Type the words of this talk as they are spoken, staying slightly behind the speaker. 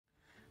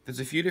There's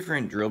a few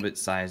different drill bit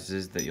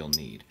sizes that you'll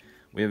need.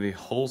 We have a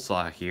hole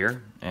saw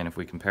here, and if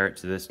we compare it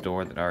to this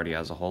door that already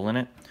has a hole in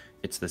it,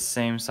 it's the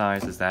same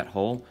size as that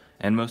hole,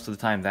 and most of the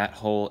time that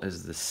hole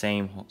is the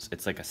same,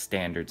 it's like a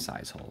standard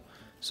size hole.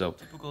 So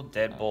typical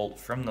deadbolt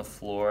from the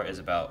floor is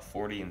about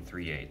 40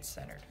 3/8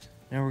 centered.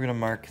 Now we're gonna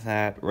mark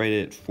that right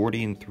at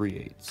 40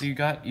 3/8. So you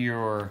got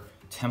your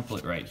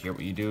template right here.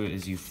 What you do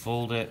is you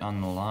fold it on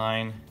the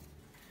line,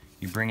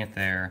 you bring it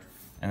there,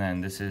 and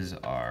then this is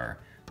our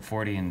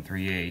 40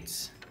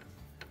 3/8,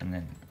 and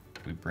then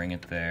we bring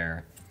it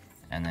there,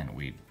 and then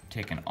we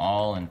take an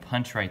awl and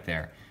punch right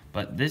there.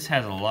 But this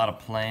has a lot of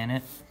play in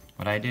it.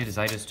 What I did is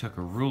I just took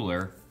a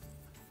ruler,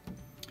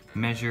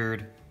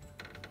 measured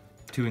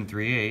 2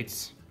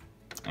 3/8,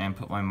 and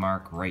put my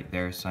mark right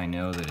there so I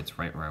know that it's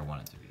right where I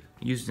want it to be.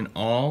 Used an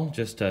awl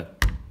just to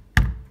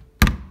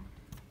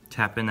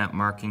tap in that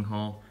marking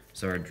hole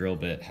so our drill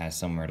bit has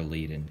somewhere to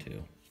lead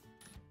into.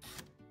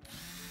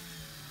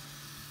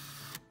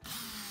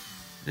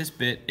 This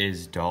bit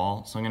is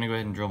dull, so I'm gonna go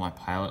ahead and drill my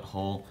pilot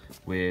hole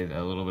with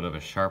a little bit of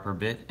a sharper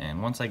bit,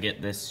 and once I get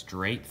this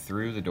straight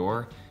through the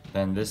door,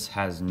 then this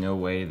has no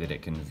way that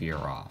it can veer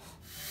off.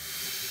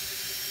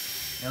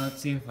 Now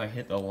let's see if I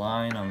hit the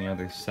line on the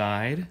other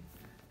side,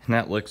 and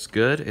that looks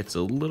good. It's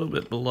a little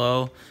bit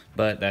below,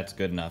 but that's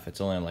good enough.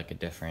 It's only like a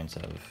difference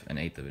of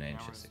 1/8 of an inch.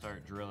 Now we'll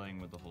start drilling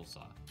with the hole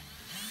saw.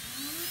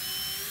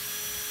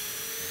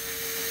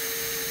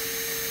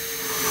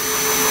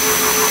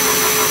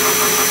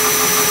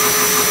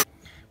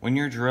 When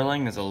you're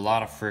drilling, there's a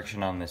lot of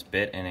friction on this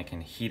bit and it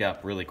can heat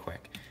up really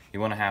quick. You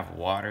want to have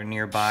water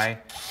nearby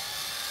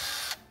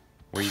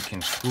where you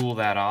can cool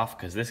that off,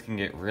 because this can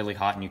get really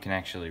hot and you can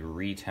actually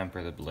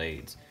re-temper the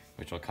blades,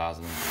 which will cause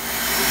them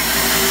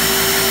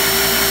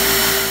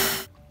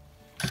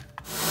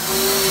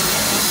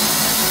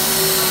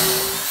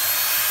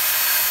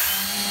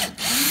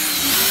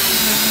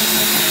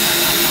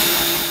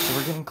So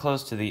we're getting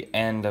close to the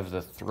end of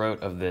the throat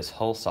of this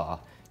hole saw.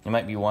 You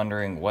might be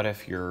wondering, what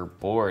if your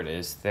board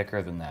is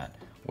thicker than that?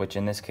 Which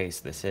in this case,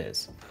 this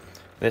is.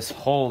 This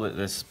hole, that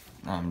this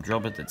drill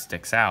bit that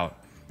sticks out,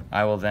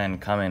 I will then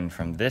come in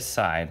from this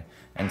side,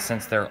 and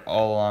since they're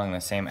all along the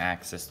same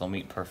axis, they'll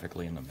meet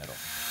perfectly in the middle.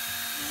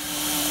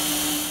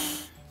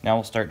 Now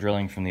we'll start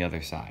drilling from the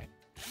other side.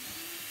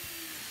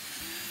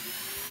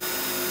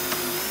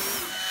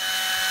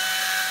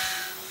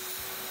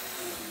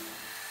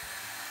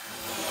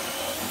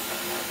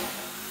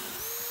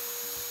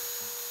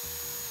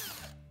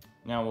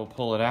 Now we'll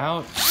pull it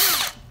out,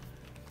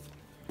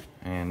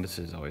 and this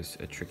is always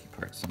a tricky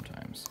part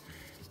sometimes.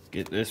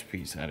 Get this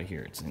piece out of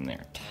here, it's in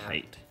there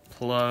tight.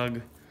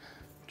 Plug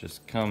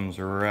just comes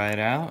right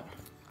out.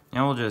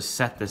 Now we'll just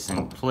set this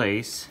in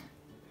place,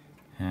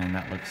 and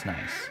that looks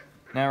nice.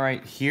 Now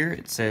right here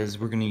it says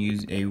we're gonna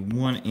use a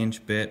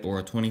 1-inch bit or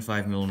a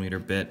 25mm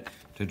bit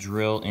to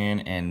drill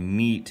in and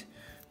meet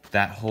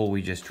that hole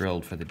we just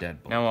drilled for the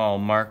deadbolt. Now I'll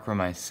mark where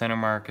my center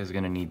mark is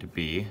gonna need to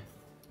be.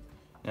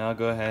 Now I'll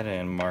go ahead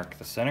and mark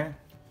the center.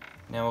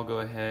 Now we'll go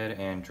ahead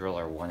and drill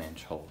our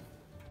 1-inch hole.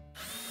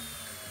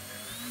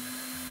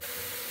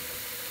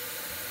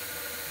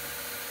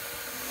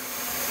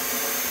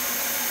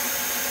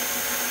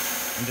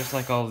 And just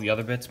like all the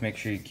other bits, make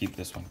sure you keep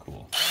this one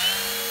cool.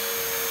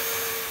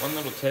 One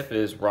little tip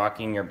is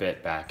rocking your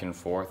bit back and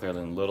forth or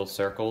in little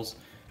circles,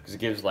 because it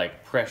gives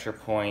like pressure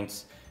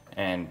points,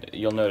 and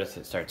you'll notice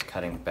it starts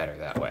cutting better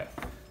that way.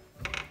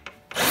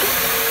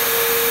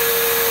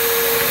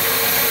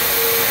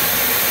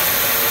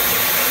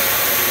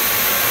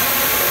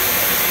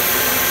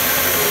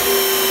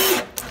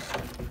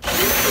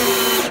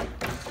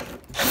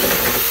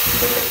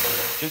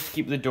 Just to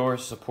keep the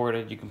doors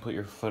supported, you can put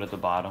your foot at the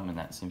bottom, and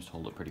that seems to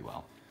hold it pretty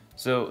well.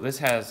 So this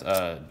has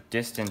a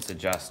distance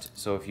adjust,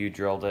 so if you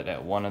drilled it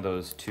at one of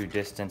those two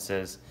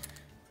distances,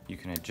 you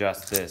can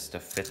adjust this to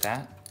fit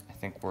that. I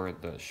think we're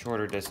at the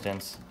shorter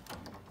distance.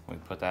 We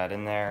put that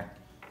in there.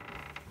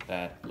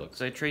 That looks.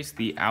 So I traced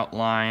the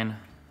outline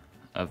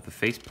of the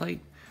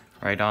faceplate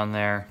right on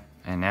there,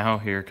 and now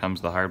here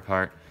comes the hard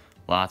part.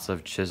 Lots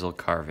of chisel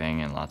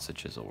carving and lots of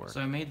chisel work.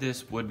 So I made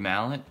this wood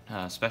mallet,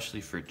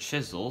 especially for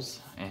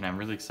chisels, and I'm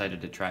really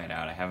excited to try it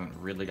out. I haven't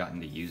really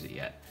gotten to use it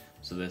yet,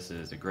 so this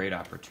is a great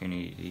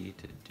opportunity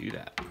to do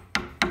that.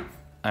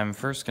 I'm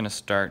first gonna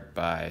start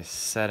by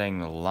setting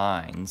the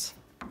lines,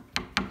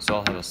 so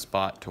I'll have a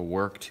spot to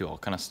work to. I'll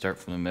kind of start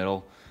from the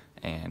middle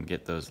and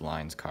get those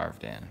lines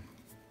carved in.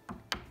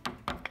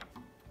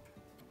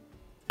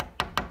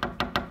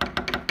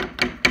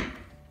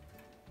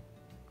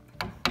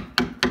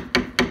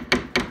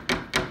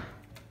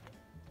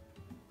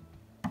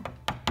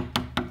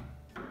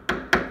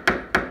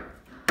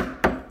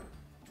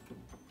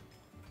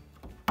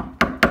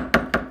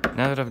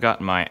 Now that I've got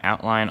my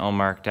outline all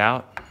marked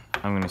out,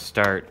 I'm going to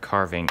start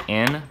carving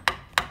in,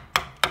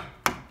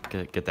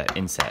 get that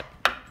inset.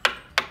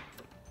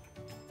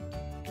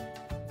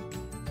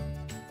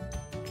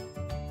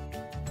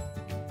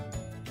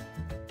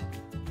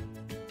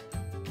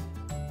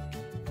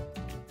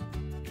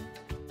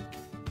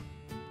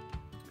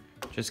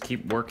 Just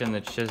keep working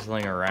the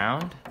chiseling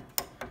around.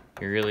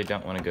 You really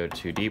don't want to go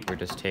too deep. We're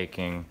just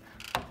taking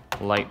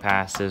light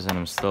passes and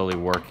I'm slowly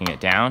working it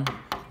down.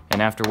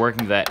 And after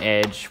working to that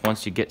edge,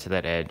 once you get to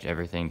that edge,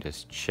 everything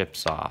just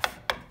chips off.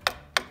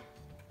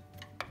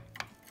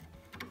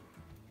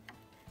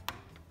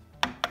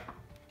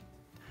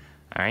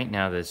 Alright,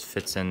 now this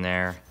fits in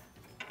there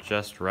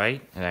just right.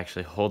 It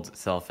actually holds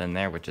itself in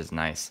there, which is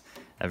nice.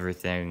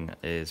 Everything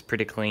is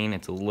pretty clean.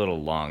 It's a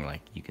little long,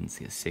 like you can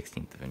see a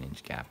 1/16 of an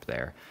inch gap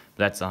there.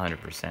 But that's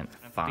 100%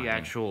 fine. The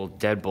actual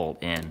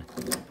deadbolt in,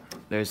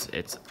 there's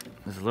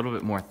a little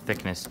bit more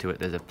thickness to it.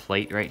 There's a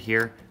plate right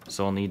here,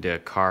 so I'll need to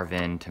carve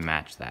in to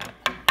match that.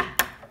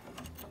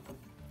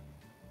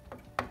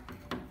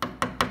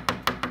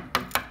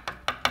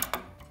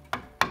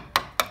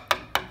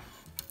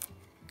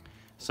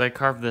 So I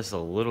carved this a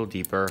little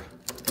deeper,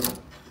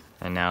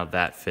 and now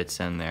that fits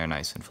in there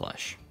nice and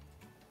flush.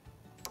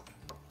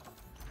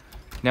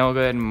 Now we'll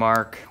go ahead and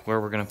mark where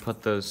we're gonna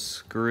put those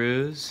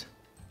screws.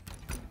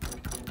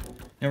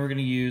 Now we're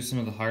gonna use some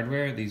of the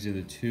hardware. These are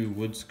the 2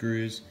 wood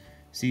screws.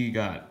 See, you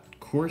got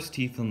coarse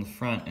teeth on the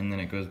front and then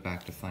it goes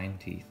back to fine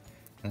teeth.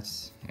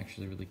 That's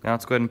actually really cool. Now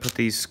let's go ahead and put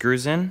these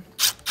screws in.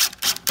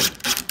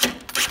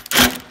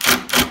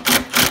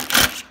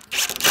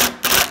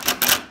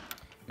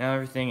 Now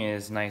everything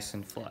is nice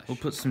and flush. We'll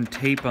put some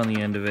tape on the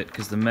end of it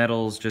because the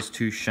metal's just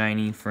too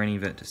shiny for any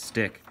of it to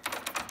stick.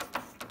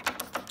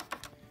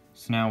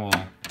 So now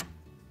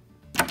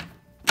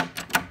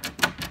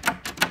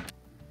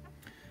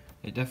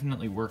it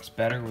definitely works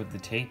better with the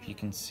tape. You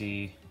can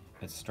see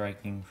it's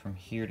striking from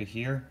here to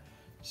here,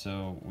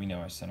 so we know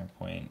our center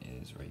point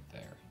is right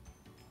there.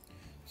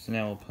 So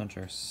now we'll punch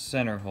our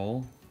center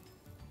hole.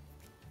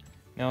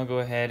 Now I'll go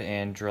ahead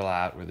and drill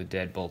out where the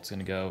deadbolt's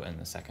gonna go in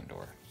the second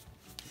door.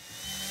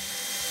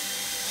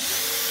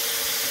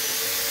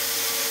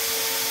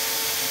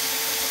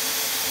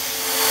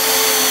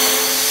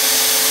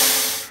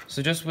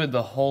 So just with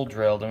the hole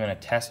drilled, I'm gonna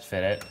test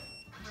fit it.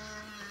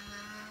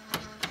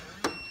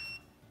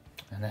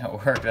 And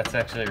that worked. That's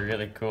actually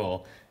really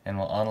cool. And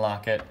we'll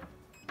unlock it.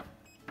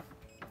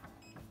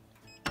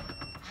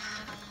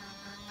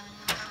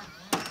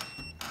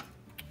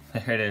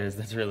 There it is.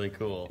 That's really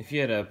cool. If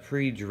you had a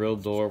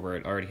pre-drilled door where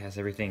it already has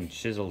everything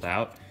chiseled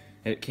out,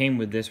 it came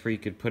with this where you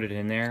could put it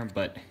in there,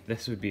 but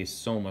this would be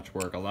so much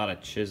work, a lot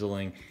of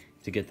chiseling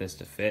to get this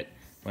to fit,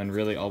 when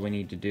really all we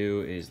need to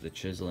do is the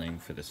chiseling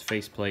for this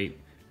faceplate,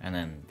 and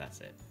then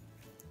that's it.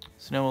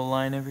 So now we'll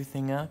line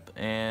everything up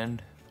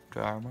and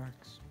draw our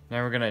marks.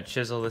 Now we're gonna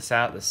chisel this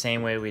out the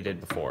same way we did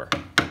before.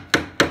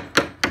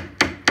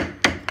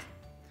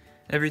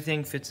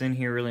 Everything fits in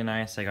here really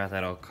nice. I got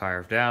that all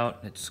carved out,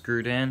 it's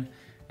screwed in,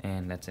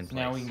 and that's in place.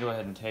 Now we can go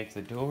ahead and take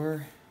the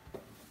door,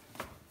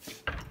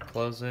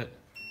 close it,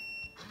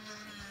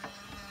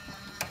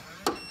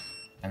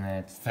 and then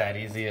it's that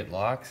easy, it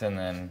locks, and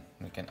then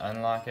we can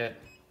unlock it.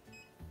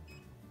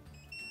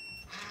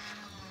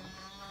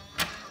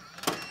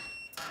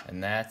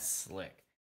 And that's slick.